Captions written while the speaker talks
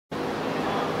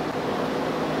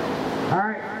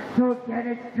Alright, so again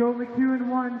it's Joe McEwen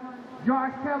 1,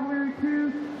 Josh Cavalier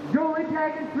 2, Joe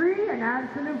Lintag in 3, and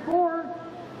Addison in 4.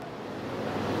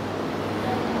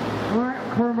 Alright,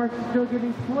 corner marks is still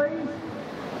getting placed.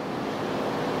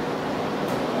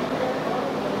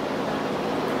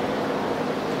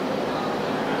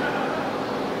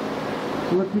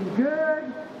 Looking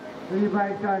good.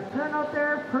 Everybody's got a sun out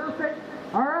there. Perfect.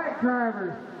 Alright,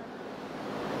 drivers.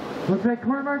 Looks like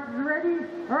corner marks is ready.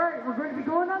 Alright, we're going to be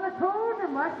going on the cone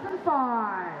in less than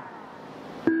 5.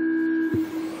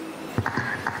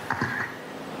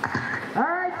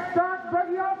 Alright, stop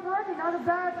Buggy off running. Not a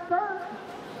bad start.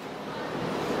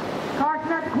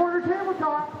 Caution at the corner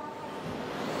tabletop.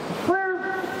 Clear.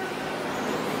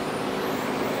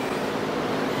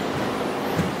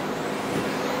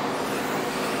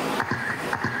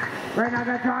 Right now,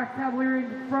 got Josh Cavalier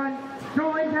in front.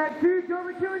 Joe Lintag 2, Joe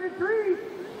McEwen in 3.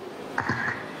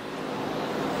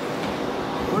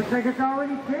 Looks like it's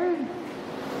already changed.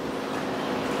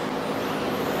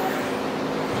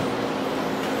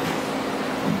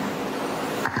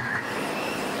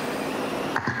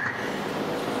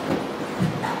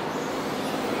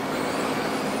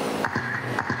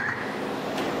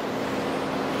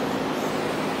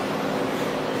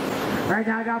 Right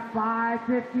now, I got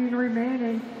 5:15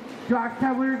 remaining. Josh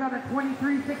Cavalier's on a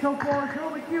 23.604, Joe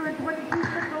McEwen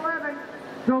 22.611,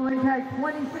 Joe Lintag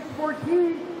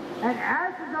 26.14, and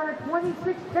Addison's on a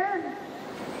 26.10.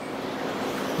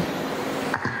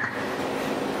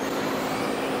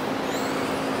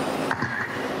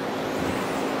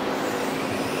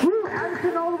 Woo,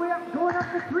 Addison all the way up, going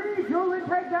up to 3, Joe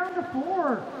Lintag down to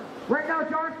 4. Right now,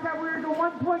 Josh Cavalier's a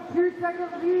 1.2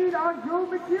 second lead on Joe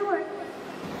McEwen.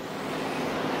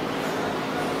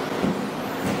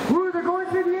 Ooh, they're going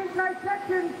through the inside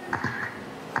section.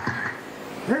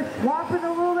 They're swapping a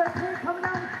little bit of paint coming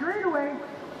down the straightaway.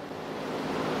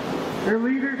 Their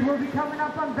leaders will be coming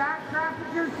up on back traffic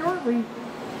here shortly.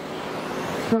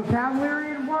 So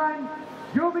Cavalier in 1,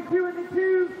 Joe McEwen in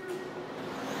 2.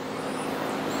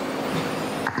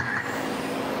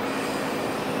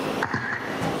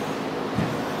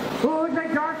 Oh, looks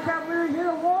like Josh Cavalier hit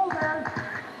a wall there.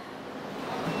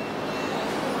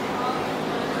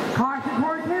 Caution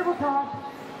toward tabletop.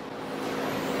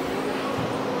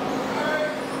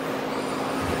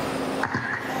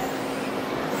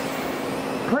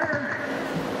 Clear.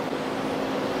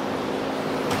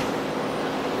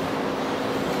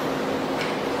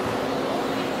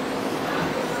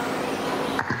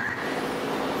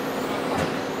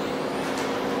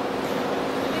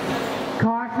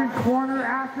 Caution corner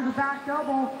after the back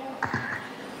double.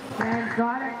 And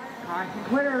got it. Caution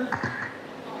clear.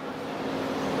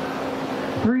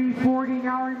 3:40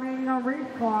 now remaining on race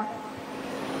clock.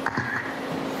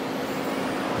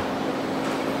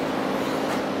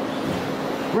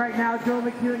 Right now, Joe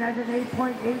McEwen has an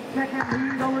 8.8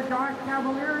 second lead over Josh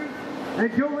Cavalier.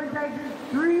 And Joe Lintag is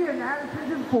 3 and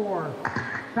Addison's in 4.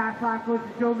 Fast lap goes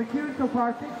to Joe McEwen so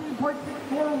far,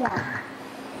 16.641.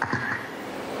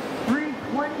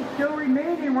 3:20 still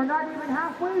remaining. We're not even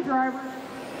halfway, drivers.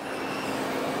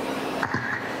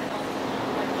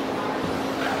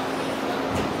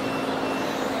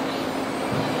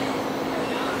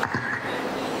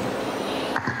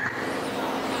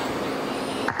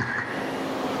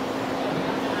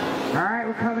 Alright,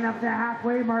 we're coming up to the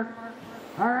halfway mark.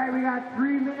 Alright, we got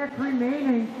 3 minutes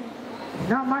remaining.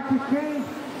 Not much has changed.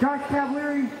 Josh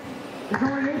Cavalier is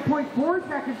only 8.4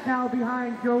 seconds now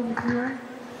behind Joe McEwen.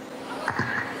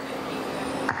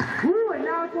 Woo, and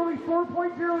now it's only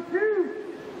 4.02.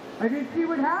 I didn't see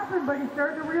what happened, but he's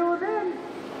starting to reel him in.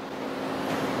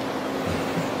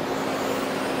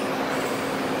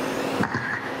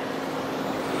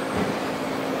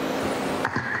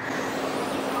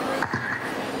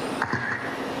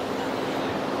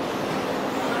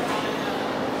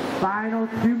 Final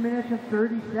 2 minutes and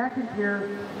 30 seconds here.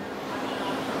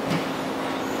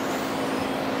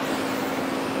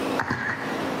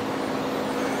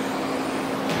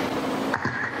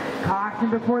 Caution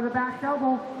before the back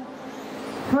double.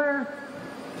 Clear.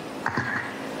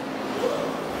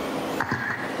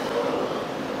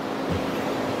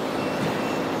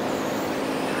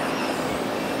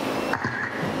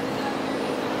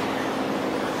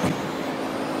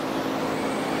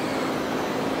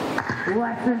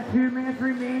 Less than 2 minutes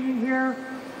remaining here.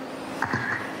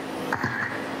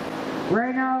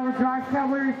 Right now, Josh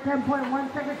Cavalier is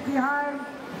 10.1 seconds behind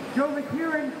Joe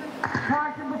McEwen.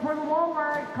 Caution before the wall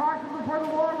ride. Caution before the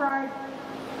wall ride.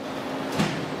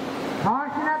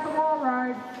 Caution at the wall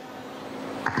ride.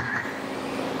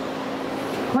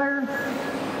 Clear.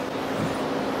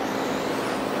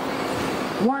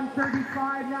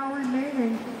 1:35 now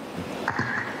remaining.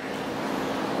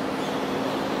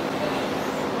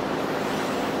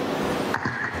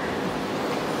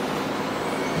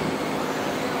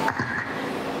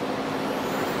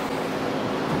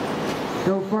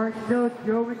 So far, still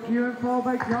Joe McEwen, followed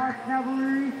by Josh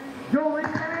Cavalry, Joe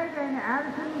Lindbergh, and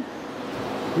Addison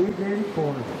is in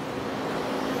fourth.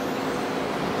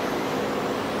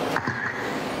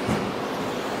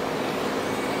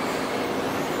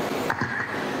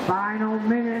 Final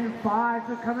minute and 5,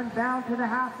 so coming down to the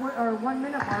halfway or 1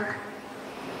 minute mark.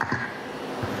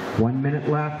 1 minute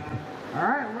left. All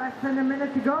right, less than a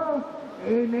minute to go.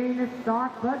 A main is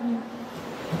stock Buggy.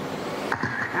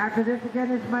 After this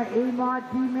again is my A mod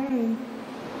D main.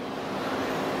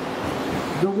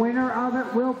 The winner of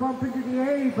it will bump into the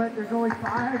A, but there's only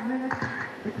 5 minutes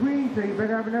between, so you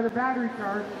better have another battery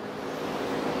charge.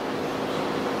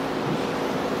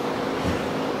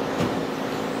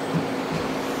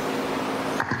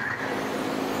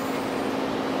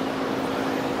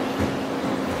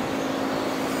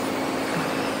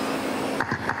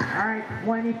 All right,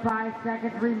 25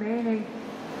 seconds remaining.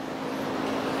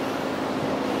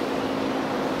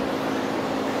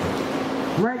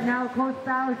 Right now, close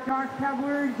battle is Josh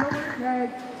Cavalier and Joe Lindbergh.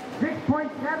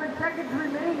 6.7 seconds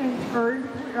remaining, or in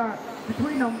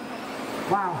between them.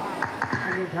 Wow,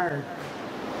 I'm getting tired.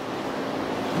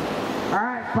 All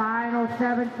right, final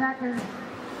 7 seconds.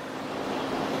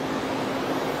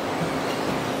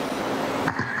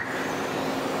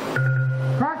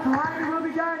 Cross the line, we'll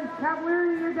be done.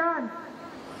 Cavalier, you're done.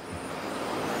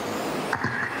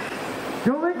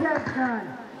 Joe Lindbergh's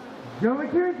done. Joe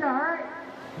McEwen's done, all right.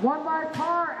 1 live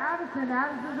car, Addison.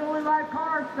 Addison's the only live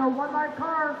car, so 1 live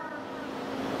car.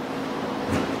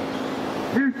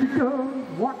 Here she goes,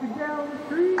 walking down the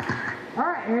street. All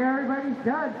right, everybody's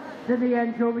done. To the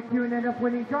end, Joe McEwen ended up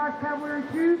winning. Josh Cavalier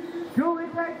 2, Joe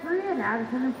Lindbergh 3, and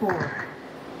Addison in 4.